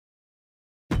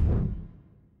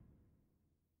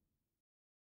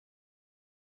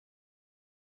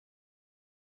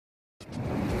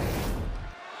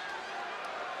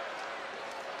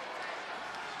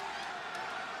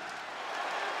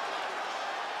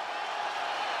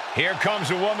Here comes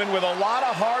a woman with a lot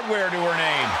of hardware to her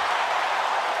name.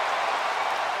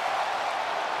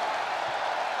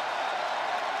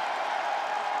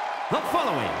 The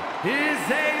following is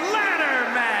a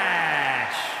ladder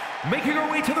match. Making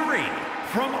her way to the ring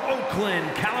from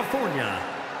Oakland, California,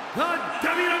 the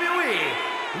WWE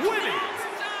Women's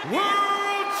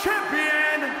World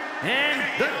Champion and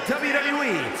the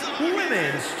WWE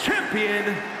Women's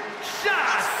Champion,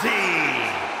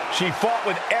 ShotZi. She fought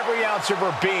with every ounce of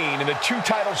her being, and the 2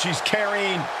 titles she's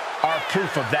carrying are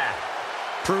proof of that.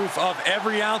 Proof of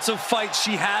every ounce of fight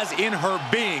she has in her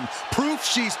being. Proof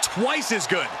she's twice as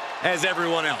good as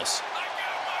everyone else.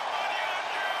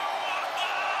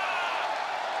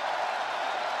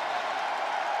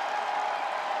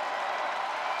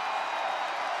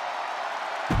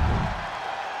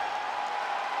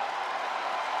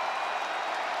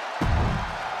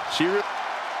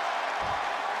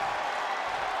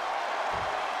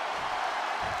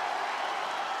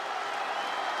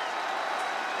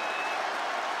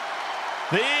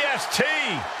 The EST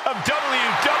of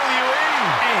WWE.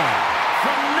 And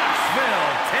from Knoxville,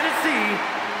 Tennessee,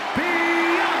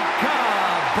 Bianca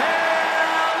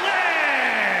BeLair.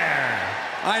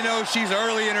 I know she's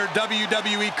early in her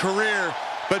WWE career,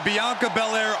 but Bianca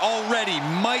BeLair already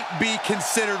might be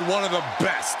considered one of the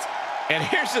best. And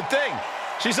here's the thing,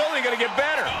 she's only going to get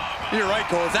better. You're right,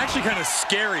 Cole. It's actually kind of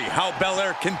scary how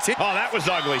BeLair continues. Oh, that was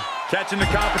ugly. Catching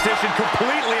the competition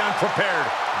completely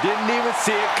unprepared. Didn't even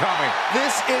see it coming.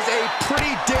 This is a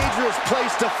pretty dangerous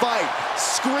place to fight.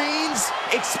 Screens,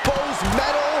 exposed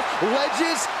metal,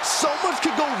 ledges, so much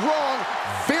could go wrong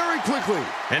very quickly.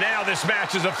 And now this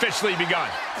match has officially begun.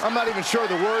 I'm not even sure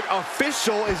the word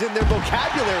official is in their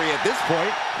vocabulary at this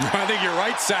point. I think you're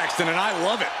right, Saxton, and I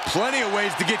love it. Plenty of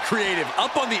ways to get creative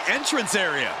up on the entrance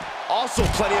area. Also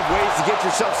plenty of ways to get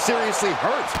yourself seriously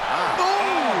hurt.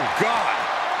 Oh, God.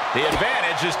 The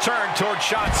advantage is turned toward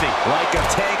ShotZi. Like a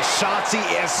tank, ShotZi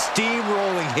is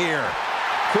steamrolling here.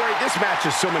 Corey, this match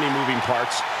has so many moving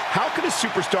parts. How can a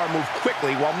superstar move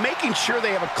quickly while making sure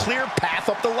they have a clear path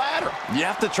up the ladder? You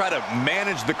have to try to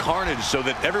manage the carnage so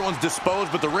that everyone's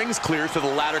disposed, but the ring's clear so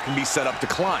the ladder can be set up to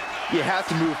climb. You have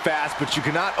to move fast, but you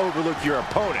cannot overlook your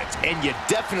opponents, and you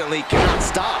definitely cannot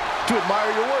stop to admire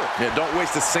your work. Yeah, don't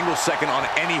waste a single second on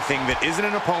anything that isn't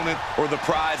an opponent or the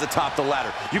prize atop the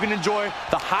ladder. You can enjoy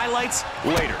the highlights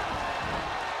later.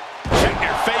 Shooting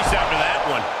your face after that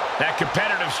one. That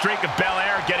competitive streak of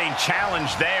BeLair getting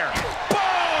challenged there.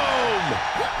 Boom!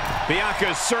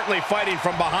 Bianca is certainly fighting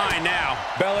from behind now.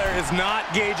 BeLair is not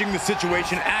gauging the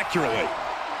situation accurately.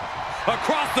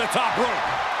 Across the top rope.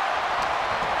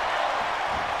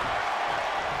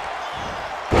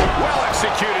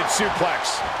 Well-executed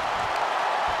suplex.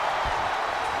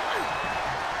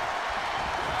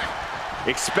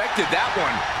 Expected that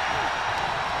one.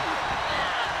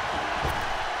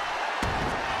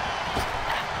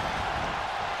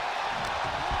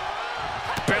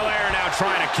 BeLair now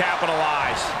trying to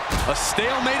capitalize. A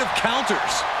stalemate of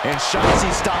counters. And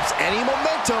ShotZi stops any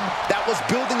momentum that was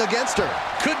building against her.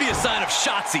 Could be a sign of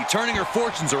ShotZi turning her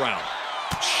fortunes around.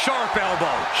 Sharp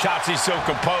elbow. ShotZi's so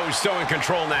composed, so in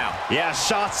control now. Yeah,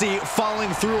 ShotZi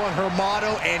following through on her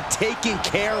motto and taking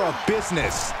care of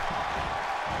business.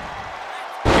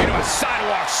 Into a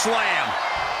sidewalk slam.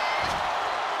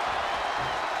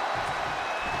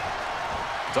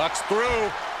 Ducks through.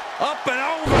 Up and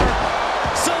over.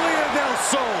 Salida del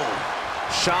Sol.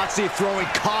 ShotZi throwing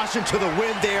caution to the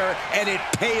wind there, and it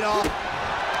paid off.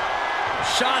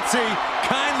 ShotZi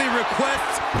kindly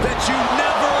requests that you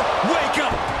never wake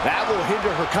up. That will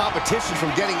hinder her competition from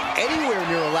getting anywhere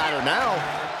near a ladder now.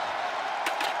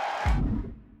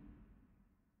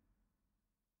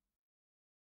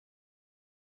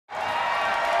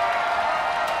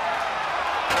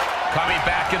 Coming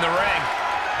back in the ring.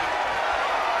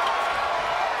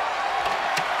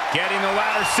 Getting the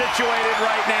ladder situated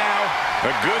right now.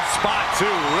 A good spot,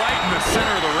 too, right in the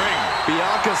center of the ring.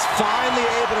 Bianca's finally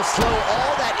able to slow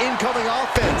all that incoming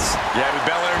offense. Yeah, but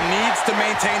BeLair needs to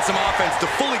maintain some offense to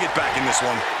fully get back in this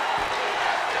one.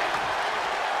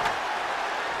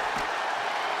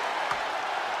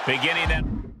 Beginning that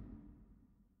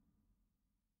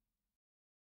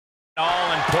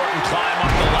all-important climb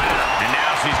up the ladder. And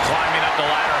now she's climbing up the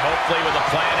ladder, hopefully with a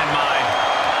plan in mind.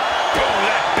 Oh,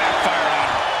 that backfired on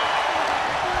her.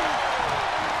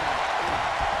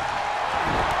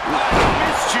 I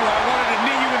missed you. I wanted to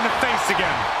knee you in the face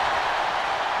again.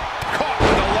 Caught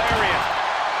with a lariat.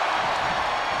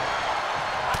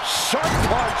 Sharp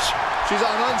punch. She's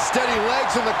on unsteady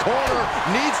legs in the corner.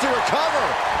 Needs to recover.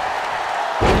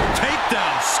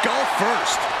 Takedown, skull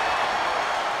first.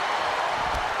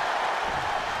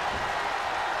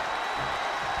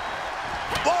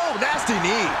 nasty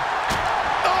knee.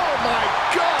 Oh, my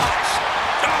gosh.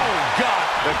 Oh, God.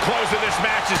 The close of this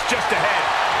match is just ahead.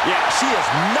 Yeah, she is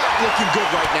not looking good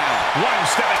right now. One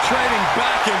step at Trading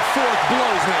back and forth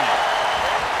blows now.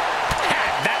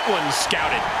 Had that one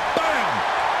scouted. Bam!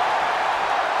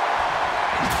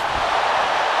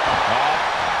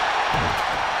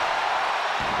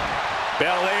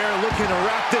 BeLair looking to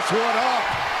wrap this one up.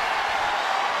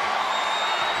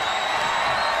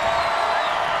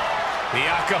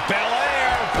 Bianca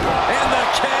BeLair. And the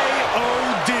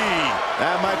KOD.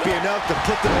 That might be enough to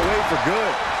put them away for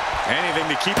good. Anything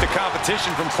to keep the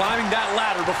competition from climbing that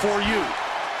ladder before you.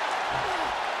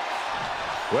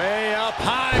 Way up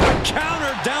high, but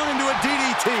countered down into a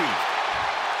DDT.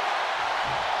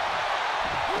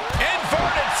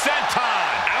 Inverted senton.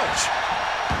 Ouch.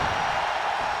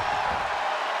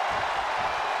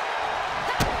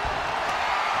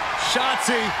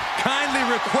 ShotZi kindly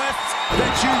requests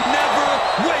that you never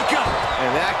wake up.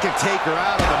 And that can take her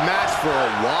out of the match for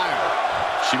a while.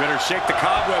 She better shake the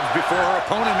cobwebs before her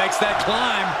opponent makes that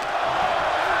climb.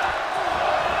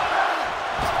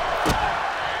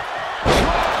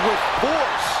 With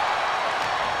force.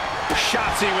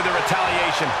 ShotZi with the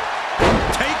retaliation.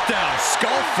 Takedown,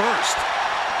 skull first.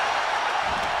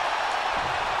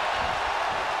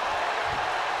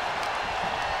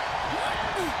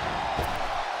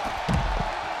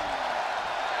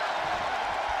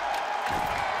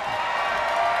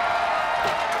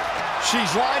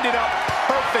 She's lined it up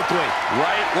perfectly.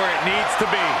 Right where it needs to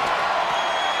be.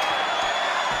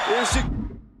 Here she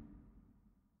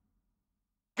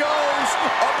goes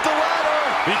up the ladder.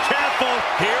 Be careful.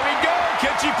 Here we go.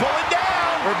 Can she pull it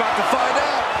down? We're about to find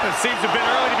out. It seems a bit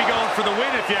early to be going for the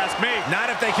win, if you ask me.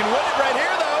 Not if they can win it right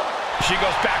here, though. She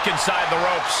goes back inside the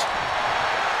ropes.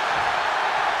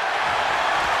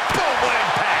 Boom, what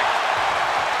impact.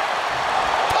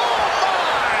 Oh,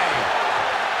 my.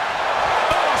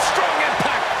 Oh, strong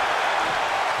impact.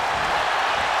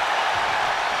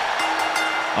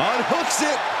 Unhooks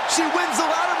it. She wins the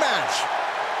ladder match.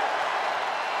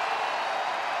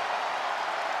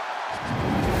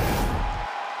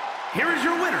 Here is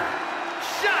your winner,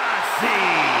 ShotZi.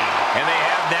 And they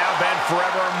have now been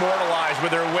forever immortalized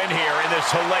with their win here in this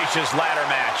hellacious ladder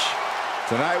match.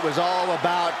 Tonight was all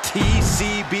about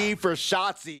TCB for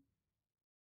ShotZi.